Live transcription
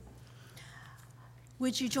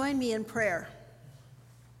Would you join me in prayer?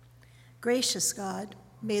 Gracious God,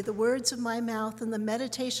 may the words of my mouth and the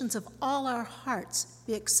meditations of all our hearts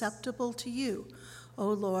be acceptable to you, O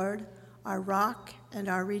Lord, our rock and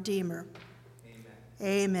our Redeemer.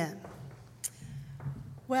 Amen. Amen.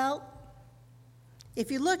 Well, if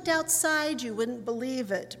you looked outside, you wouldn't believe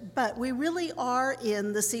it, but we really are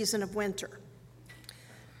in the season of winter.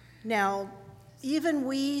 Now, even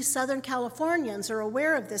we Southern Californians are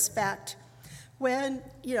aware of this fact. When,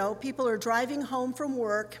 people are driving home from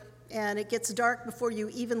work and it gets dark before you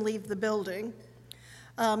even leave the building.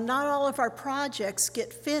 Not all of our projects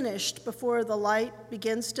get finished before the light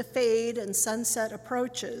begins to fade and sunset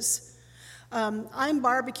approaches. I'm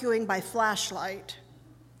barbecuing by flashlight.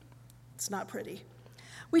 It's not pretty.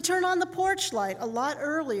 We turn on the porch light a lot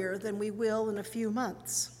earlier than we will in a few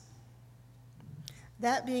months.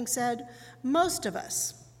 That being said, most of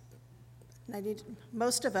us,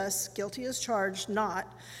 guilty as charged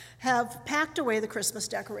not, have packed away the Christmas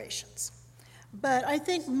decorations. But I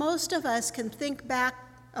think most of us can think back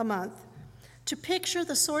a month to picture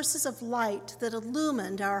the sources of light that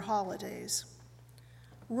illumined our holidays.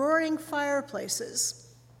 Roaring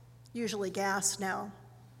fireplaces, usually gas now,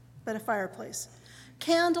 but a fireplace.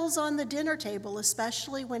 Candles on the dinner table,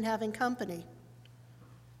 especially when having company.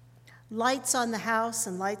 Lights on the house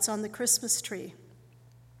and lights on the Christmas tree.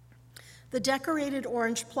 The decorated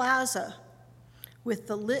orange plaza with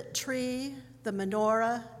the lit tree, the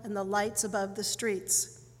menorah, and the lights above the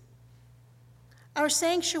streets. Our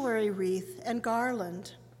sanctuary wreath and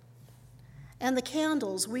garland, and the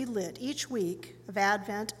candles we lit each week of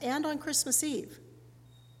Advent and on Christmas Eve.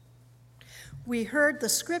 We heard the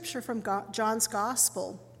scripture from John's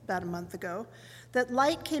Gospel about a month ago that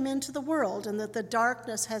light came into the world and that the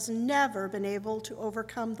darkness has never been able to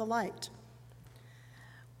overcome the light.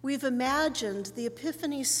 We've imagined the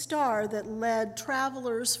Epiphany star that led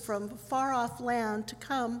travelers from far-off land to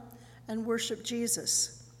come and worship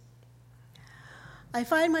Jesus. I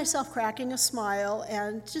find myself cracking a smile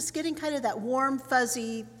and just getting kind of that warm,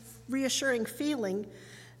 fuzzy, reassuring feeling,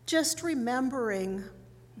 just remembering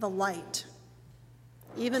the light,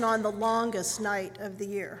 even on the longest night of the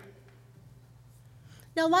year.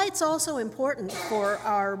 Now, light's also important for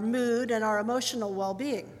our mood and our emotional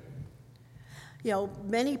well-being.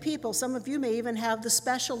 Many people, some of you may even have the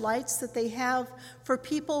special lights that they have for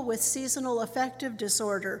people with seasonal affective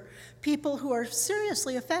disorder, people who are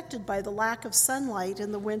seriously affected by the lack of sunlight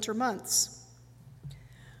in the winter months.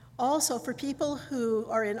 Also, for people who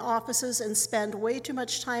are in offices and spend way too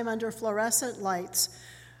much time under fluorescent lights,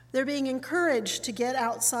 they're being encouraged to get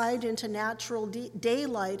outside into natural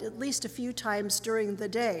daylight at least a few times during the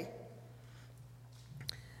day.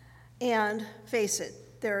 And face it,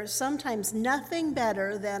 there's sometimes nothing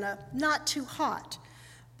better than a not too hot,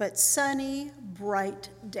 but sunny, bright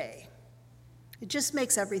day. It just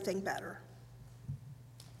makes everything better.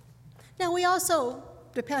 Now, we also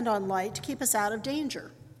depend on light to keep us out of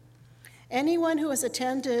danger. Anyone who has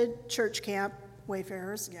attended church camp,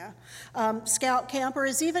 Wayfarers, scout camp, or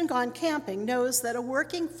has even gone camping knows that a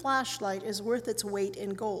working flashlight is worth its weight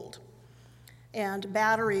in gold, and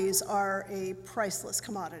batteries are a priceless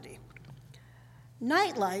commodity.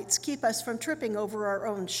 Night lights keep us from tripping over our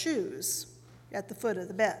own shoes at the foot of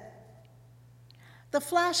the bed. The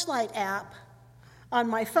flashlight app on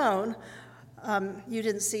my phone, you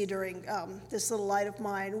didn't see during this little light of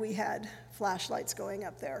mine, we had flashlights going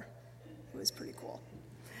up there. It was pretty cool.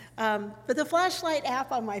 But the flashlight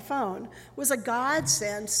app on my phone was a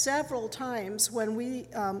godsend several times when we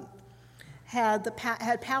had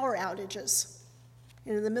power outages.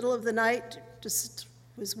 In the middle of the night, just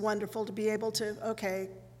was wonderful to be able to,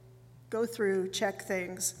 go through, check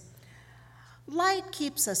things. Light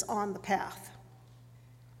keeps us on the path.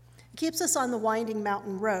 It keeps us on the winding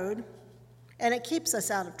mountain road, and it keeps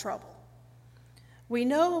us out of trouble. We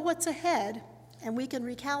know what's ahead, and we can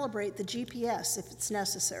recalibrate the GPS if it's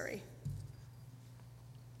necessary.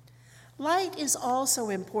 Light is also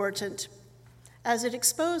important as it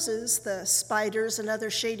exposes the spiders and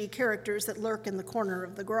other shady characters that lurk in the corner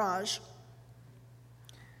of the garage.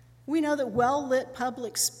 We know that well-lit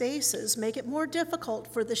public spaces make it more difficult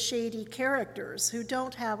for the shady characters who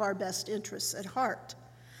don't have our best interests at heart.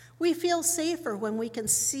 We feel safer when we can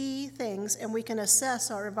see things and we can assess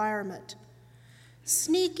our environment.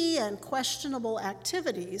 Sneaky and questionable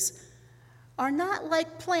activities are not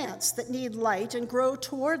like plants that need light and grow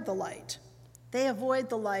toward the light. They avoid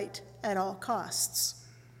the light at all costs.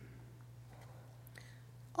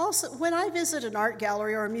 Also, when I visit an art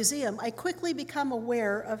gallery or a museum, I quickly become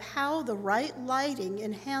aware of how the right lighting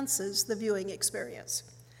enhances the viewing experience.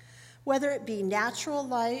 Whether it be natural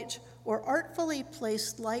light or artfully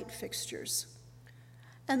placed light fixtures.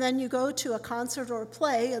 And then you go to a concert or a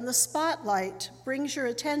play, and the spotlight brings your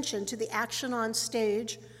attention to the action on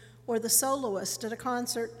stage or the soloist at a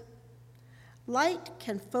concert. Light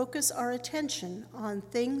can focus our attention on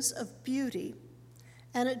things of beauty,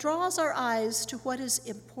 and it draws our eyes to what is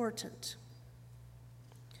important.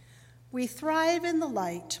 We thrive in the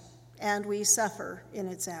light, and we suffer in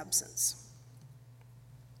its absence.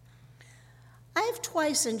 I've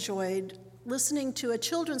twice enjoyed listening to a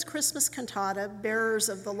children's Christmas cantata, Bearers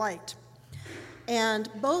of the Light. And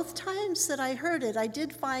both times that I heard it, I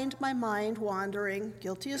did find my mind wandering,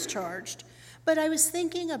 guilty as charged, but I was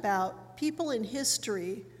thinking about people in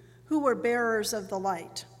history who were bearers of the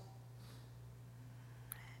light.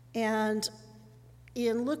 And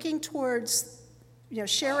in looking towards,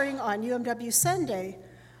 sharing on UMW Sunday,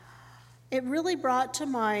 it really brought to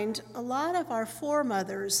mind a lot of our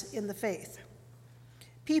foremothers in the faith.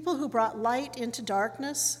 People who brought light into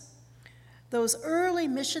darkness, those early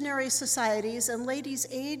missionary societies and ladies'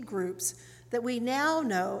 aid groups that we now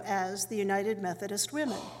know as the United Methodist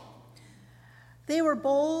Women. They were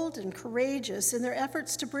bold and courageous in their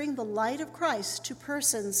efforts to bring the light of Christ to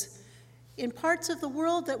persons in parts of the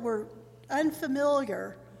world that were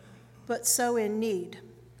unfamiliar but so in need.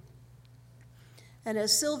 And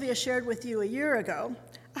as Sylvia shared with you a year ago,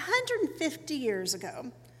 150 years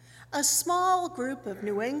ago, a small group of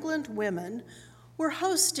New England women were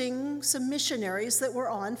hosting some missionaries that were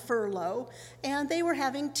on furlough, and they were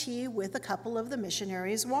having tea with a couple of the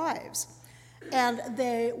missionaries' wives. And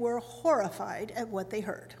they were horrified at what they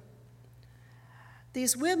heard.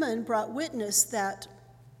 These women brought witness that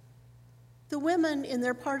the women in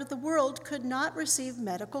their part of the world could not receive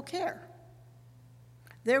medical care.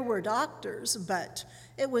 There were doctors, but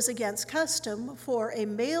it was against custom for a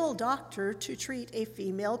male doctor to treat a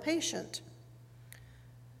female patient.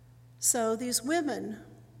 So these women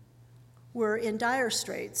were in dire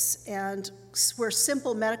straits, and where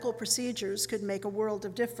simple medical procedures could make a world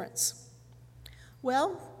of difference.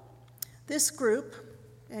 Well, this group,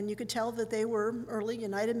 and you could tell that they were early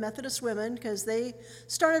United Methodist women because they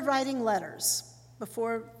started writing letters.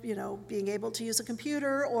 Before, being able to use a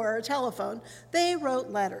computer or a telephone, they wrote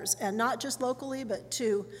letters, and not just locally, but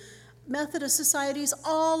to Methodist societies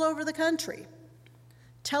all over the country,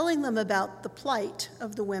 telling them about the plight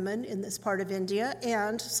of the women in this part of India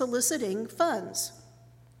and soliciting funds.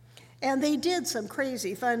 And they did some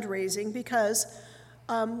crazy fundraising because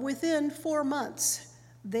within 4 months,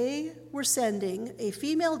 they were sending a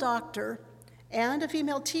female doctor and a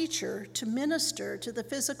female teacher to minister to the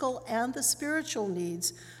physical and the spiritual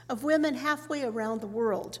needs of women halfway around the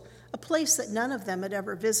world, a place that none of them had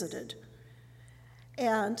ever visited.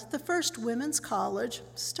 And the first women's college,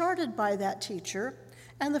 started by that teacher,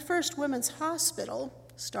 and the first women's hospital,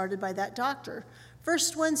 started by that doctor,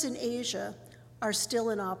 first ones in Asia, are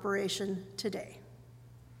still in operation today.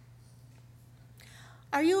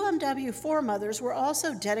 Our UMW foremothers were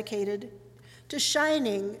also dedicated to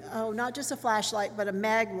shining, not just a flashlight, but a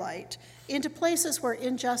mag light, into places where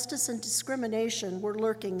injustice and discrimination were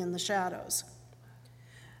lurking in the shadows.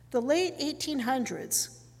 The late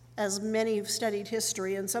 1800s, as many have studied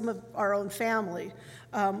history and some of our own family,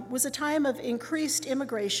 was a time of increased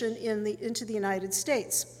immigration into the United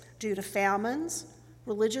States due to famines,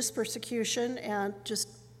 religious persecution, and just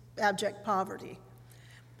abject poverty.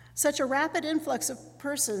 Such a rapid influx of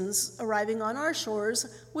persons arriving on our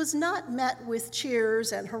shores was not met with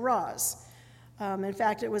cheers and hurrahs. In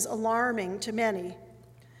fact, it was alarming to many.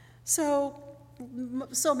 So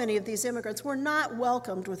many of these immigrants were not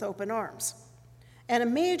welcomed with open arms. And a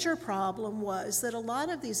major problem was that a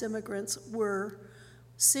lot of these immigrants were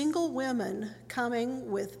single women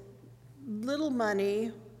coming with little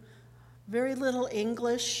money, very little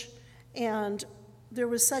English, and there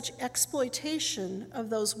was such exploitation of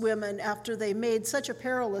those women after they made such a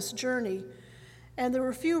perilous journey. And there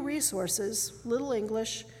were few resources, little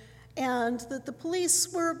English, and that the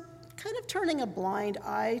police were kind of turning a blind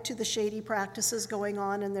eye to the shady practices going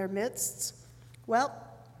on in their midst. Well,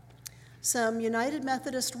 some United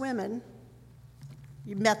Methodist women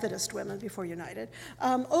before United,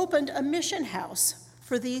 opened a mission house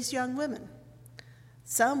for these young women.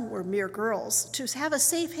 Some were mere girls, to have a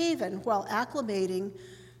safe haven while acclimating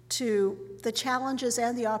to the challenges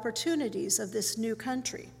and the opportunities of this new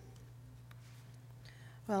country.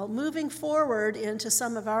 Well, moving forward into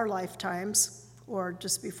some of our lifetimes, or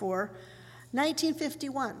just before,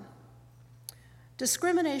 1951.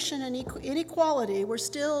 Discrimination and inequality were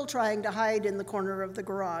still trying to hide in the corner of the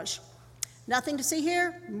garage. Nothing to see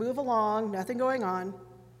here, move along, nothing going on.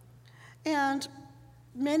 And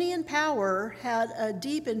many in power had a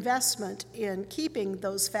deep investment in keeping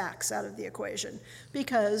those facts out of the equation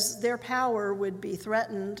because their power would be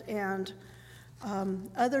threatened and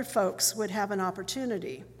other folks would have an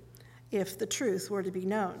opportunity if the truth were to be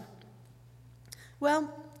known.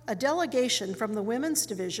 Well, a delegation from the women's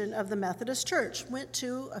division of the Methodist Church went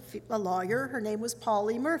to a lawyer. Her name was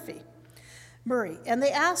Polly Murray, and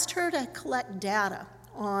they asked her to collect data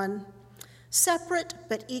on separate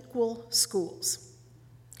but equal schools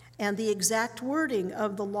and the exact wording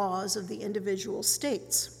of the laws of the individual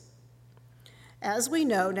states. As we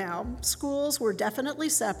know now, schools were definitely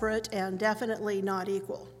separate and definitely not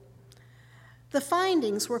equal. The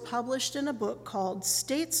findings were published in a book called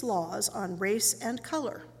States' Laws on Race and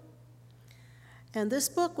Color. And this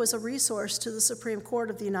book was a resource to the Supreme Court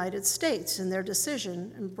of the United States in their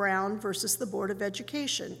decision in Brown versus the Board of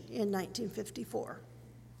Education in 1954.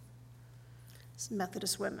 It's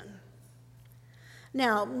Methodist women.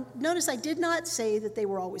 Now, notice I did not say that they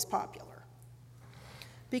were always popular,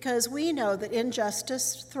 because we know that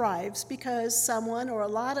injustice thrives because someone or a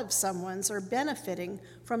lot of someones are benefiting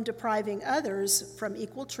from depriving others from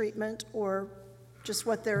equal treatment or just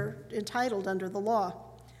what they're entitled under the law.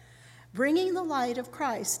 Bringing the light of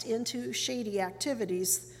Christ into shady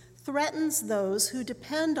activities threatens those who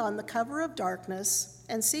depend on the cover of darkness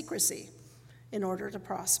and secrecy in order to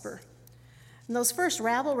prosper. And those first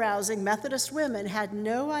rabble-rousing Methodist women had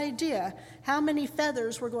no idea how many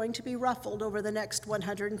feathers were going to be ruffled over the next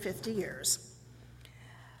 150 years.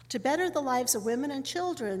 To better the lives of women and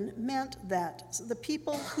children meant that the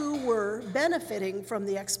people who were benefiting from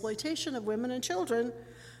the exploitation of women and children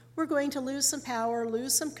were going to lose some power,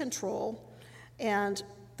 lose some control, and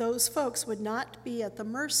those folks would not be at the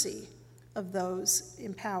mercy of those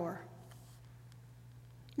in power.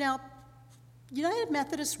 Now, United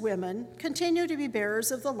Methodist women continue to be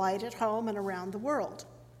bearers of the light at home and around the world.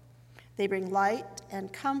 They bring light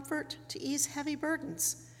and comfort to ease heavy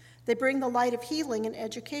burdens. They bring the light of healing and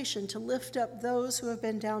education to lift up those who have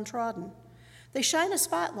been downtrodden. They shine a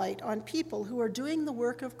spotlight on people who are doing the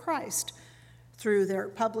work of Christ through their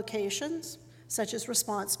publications, such as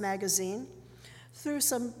Response Magazine, through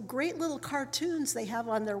some great little cartoons they have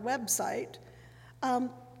on their website,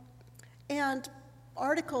 and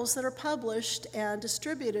articles that are published and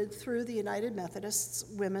distributed through the United Methodist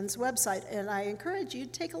Women's website. And I encourage you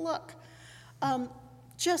to take a look.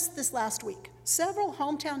 Just this last week, several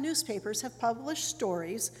hometown newspapers have published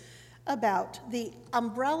stories about the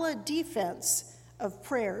umbrella defense of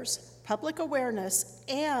prayers, public awareness,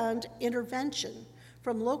 and intervention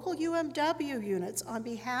from local UMW units on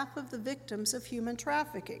behalf of the victims of human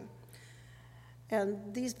trafficking.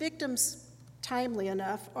 And these victims, timely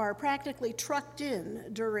enough, are practically trucked in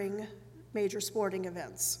during major sporting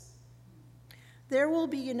events. There will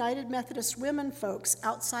be United Methodist women folks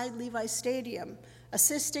outside Levi Stadium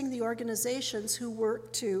assisting the organizations who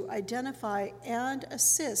work to identify and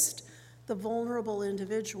assist the vulnerable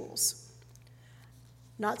individuals.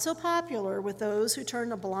 Not so popular with those who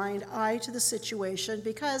turn a blind eye to the situation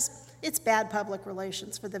because it's bad public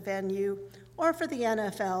relations for the venue or for the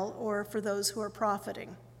NFL or for those who are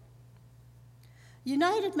profiting.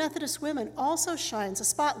 United Methodist Women also shines a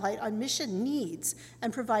spotlight on mission needs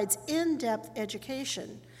and provides in-depth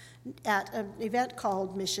education at an event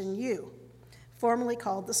called Mission U, formerly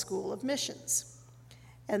called the School of Missions.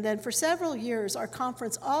 And then for several years, our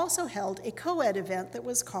conference also held a co-ed event that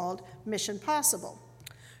was called Mission Possible.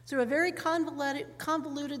 Through a very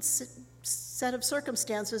convoluted set of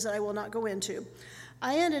circumstances that I will not go into,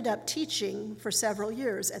 I ended up teaching for several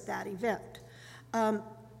years at that event.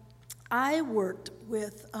 I worked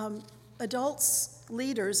with adults,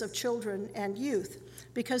 leaders of children and youth,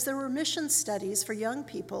 because there were mission studies for young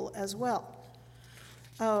people as well.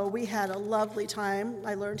 Oh, we had a lovely time.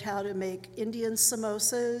 I learned how to make Indian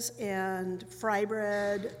samosas and fry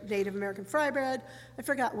bread, Native American fry bread. I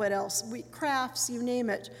forgot what else. Crafts, you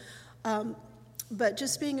name it. But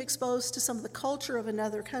just being exposed to some of the culture of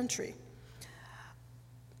another country.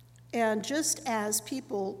 And just as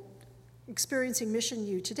people experiencing Mission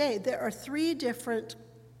U today, there are 3 different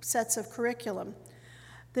sets of curriculum.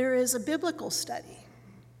 There is a biblical study.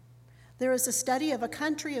 There is a study of a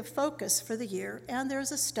country of focus for the year, and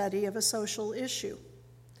there's a study of a social issue.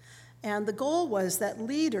 And the goal was that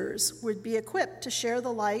leaders would be equipped to share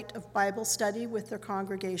the light of Bible study with their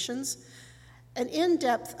congregations, an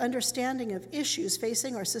in-depth understanding of issues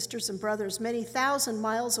facing our sisters and brothers many thousand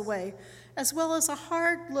miles away, as well as a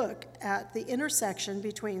hard look at the intersection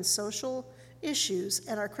between social issues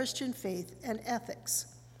and our Christian faith and ethics.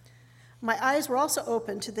 My eyes were also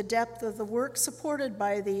open to the depth of the work supported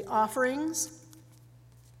by the offerings,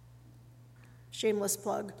 shameless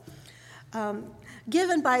plug,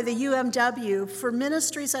 given by the UMW for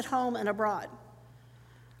ministries at home and abroad.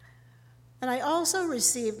 And I also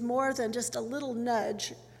received more than just a little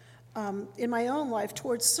nudge in my own life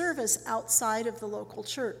towards service outside of the local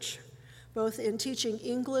church, both in teaching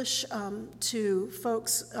English to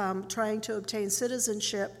folks trying to obtain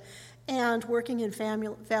citizenship and working in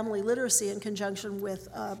family literacy in conjunction with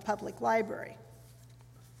a public library.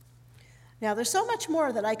 Now, there's so much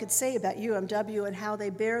more that I could say about UMW and how they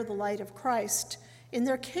bear the light of Christ in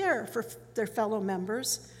their care for their fellow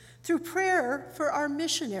members, through prayer for our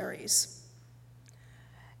missionaries,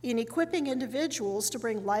 in equipping individuals to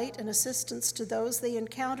bring light and assistance to those they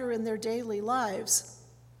encounter in their daily lives.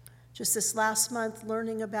 Just this last month,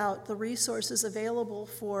 learning about the resources available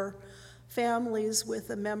for families with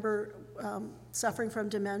a member suffering from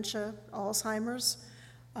dementia, Alzheimer's,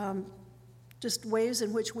 just ways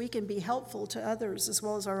in which we can be helpful to others as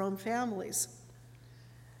well as our own families.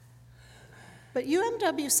 But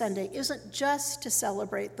UMW Sunday isn't just to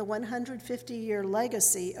celebrate the 150-year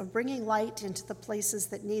legacy of bringing light into the places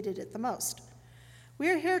that needed it the most.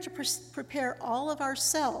 We are here to prepare all of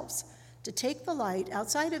ourselves to take the light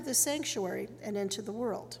outside of the sanctuary and into the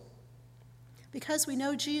world. Because we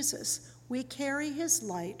know Jesus, we carry his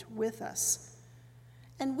light with us.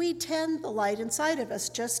 And we tend the light inside of us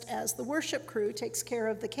just as the worship crew takes care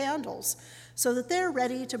of the candles so that they're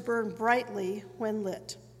ready to burn brightly when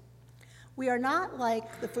lit. We are not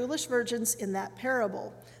like the foolish virgins in that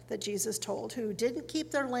parable that Jesus told, who didn't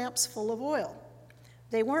keep their lamps full of oil.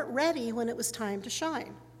 They weren't ready when it was time to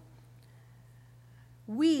shine.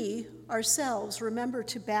 We ourselves remember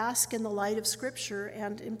to bask in the light of Scripture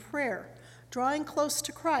and in prayer, drawing close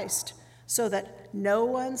to Christ so that no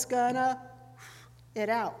one's gonna it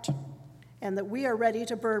out, and that we are ready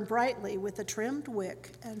to burn brightly with a trimmed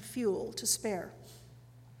wick and fuel to spare.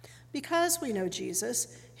 Because we know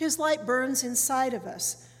Jesus, his light burns inside of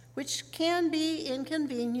us, which can be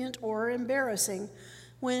inconvenient or embarrassing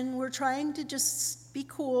when we're trying to just be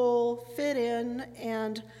cool, fit in,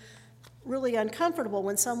 and really uncomfortable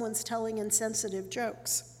when someone's telling insensitive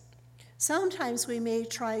jokes. Sometimes we may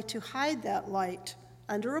try to hide that light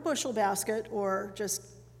under a bushel basket or just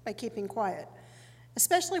by keeping quiet,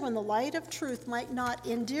 especially when the light of truth might not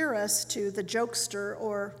endear us to the jokester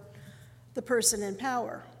or the person in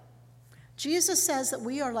power. Jesus says that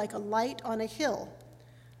we are like a light on a hill,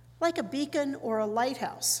 like a beacon or a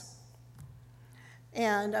lighthouse.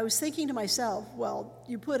 And I was thinking to myself, well,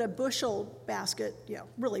 you put a bushel basket,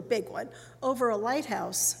 really big one, over a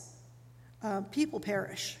lighthouse, people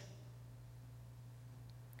perish.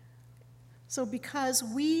 So because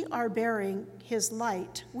we are bearing his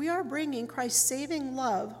light, we are bringing Christ's saving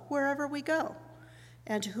love wherever we go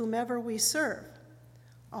and to whomever we serve,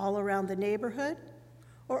 all around the neighborhood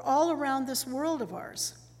or all around this world of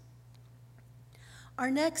ours. Our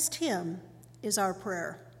next hymn is our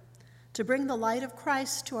prayer to bring the light of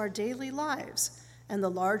Christ to our daily lives and the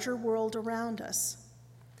larger world around us.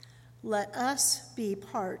 Let us be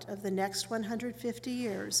part of the next 150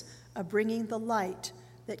 years of bringing the light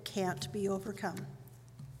that can't be overcome.